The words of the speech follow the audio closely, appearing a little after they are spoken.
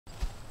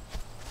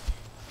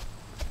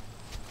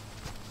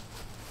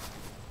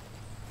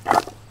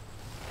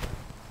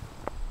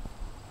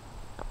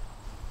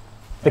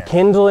The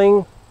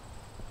kindling.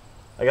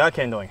 I got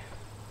kindling.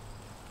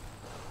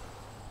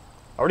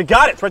 I already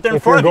got it. It's right there in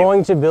front of you. If you're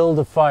going to build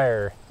a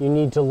fire, you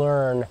need to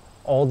learn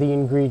all the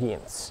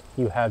ingredients.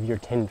 You have your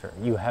tinder,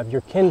 you have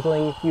your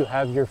kindling, you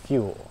have your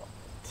fuel.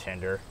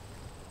 Tinder.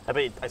 I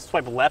bet I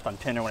swipe left on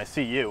Tinder when I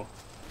see you.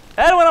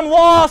 Edwin, I'm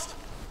lost!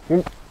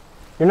 You're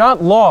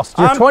not lost.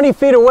 You're 20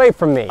 feet away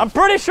from me. I'm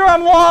pretty sure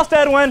I'm lost,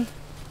 Edwin.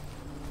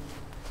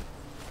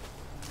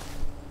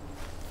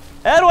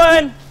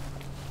 Edwin!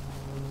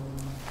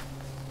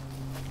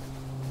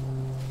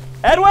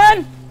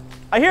 Edwin!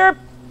 I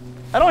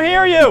don't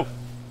hear you.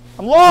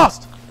 I'm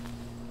lost.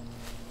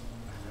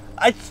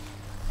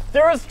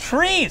 There was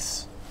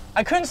trees.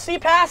 I couldn't see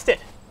past it.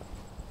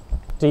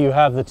 Do you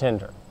have the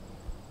tinder?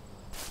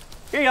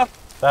 Here you go.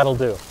 That'll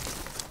do.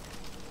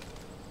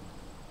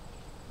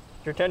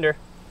 Your tinder.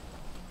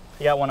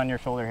 You got one on your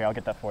shoulder here. I'll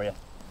get that for you.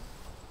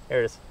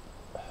 Here it is.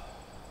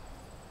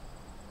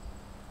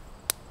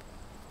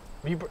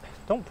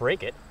 Don't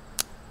break it.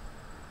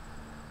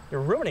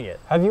 You're ruining it.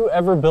 Have you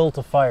ever built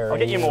a fire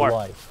in your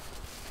life?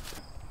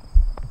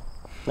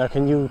 Now,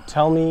 can you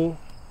tell me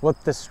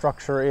what this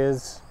structure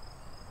is?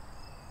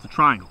 It's a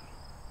triangle.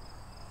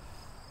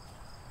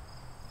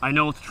 I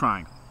know it's a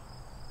triangle.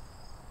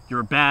 You're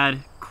a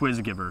bad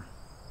quiz giver.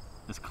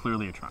 It's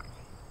clearly a triangle.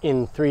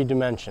 In 3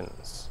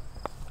 dimensions.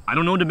 I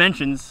don't know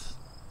dimensions.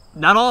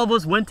 Not all of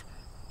us went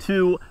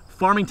to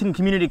Farmington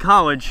Community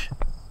College.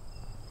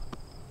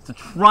 It's a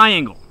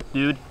triangle,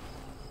 dude.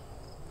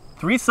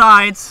 3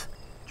 sides,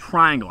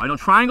 triangle. I know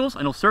triangles,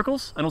 I know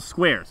circles, I know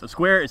squares. A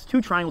square is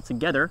 2 triangles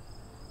together.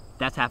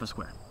 That's half a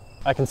square.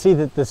 I can see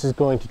that this is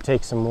going to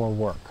take some more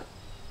work.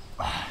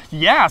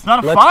 Yeah, it's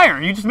not a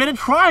fire. You just made a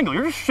triangle.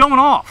 You're just showing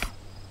off.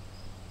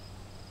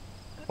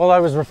 Well, I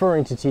was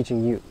referring to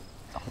teaching you.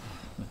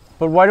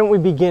 But why don't we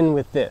begin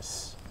with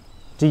this?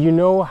 Do you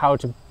know how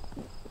to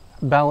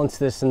balance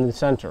this in the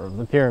center of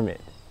the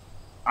pyramid?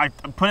 I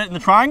put it in the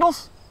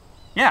triangles?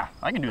 Yeah,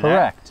 I can do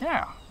that. Correct.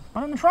 Yeah,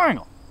 put it in the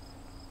triangle.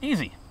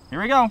 Easy.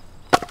 Here we go.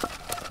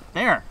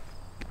 There.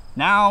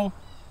 Now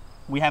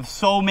we have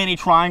so many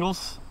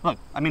triangles. Look,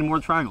 I made more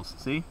triangles.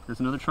 See?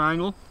 There's another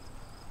triangle.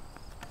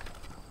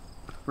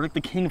 We're like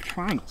the king of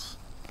triangles.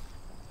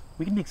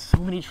 We can make so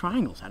many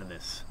triangles out of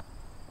this.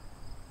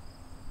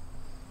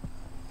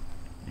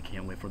 I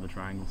can't wait for the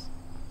triangles.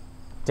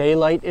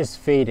 Daylight is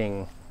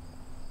fading.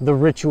 The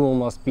ritual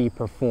must be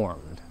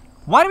performed.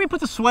 Why did we put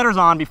the sweaters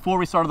on before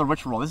we started the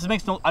ritual? This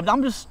makes no...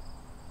 I'm just...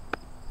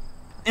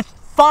 It's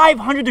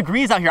 500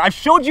 degrees out here. I've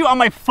showed you on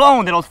my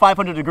phone that it was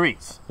 500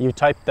 degrees. You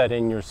typed that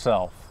in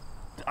yourself.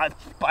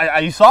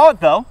 You saw it,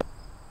 though.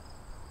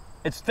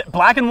 It's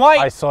black and white.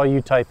 I saw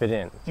you type it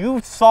in. You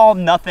saw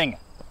nothing.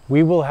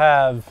 We will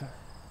have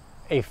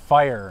a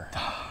fire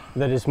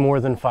that is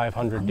more than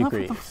 500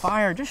 degrees. With the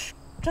fire. Just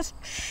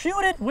shoot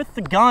it with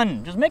the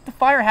gun. Just make the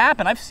fire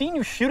happen. I've seen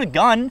you shoot a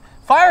gun.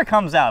 Fire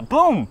comes out.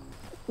 Boom.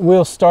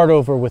 We'll start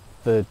over with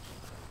the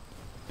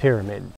pyramid.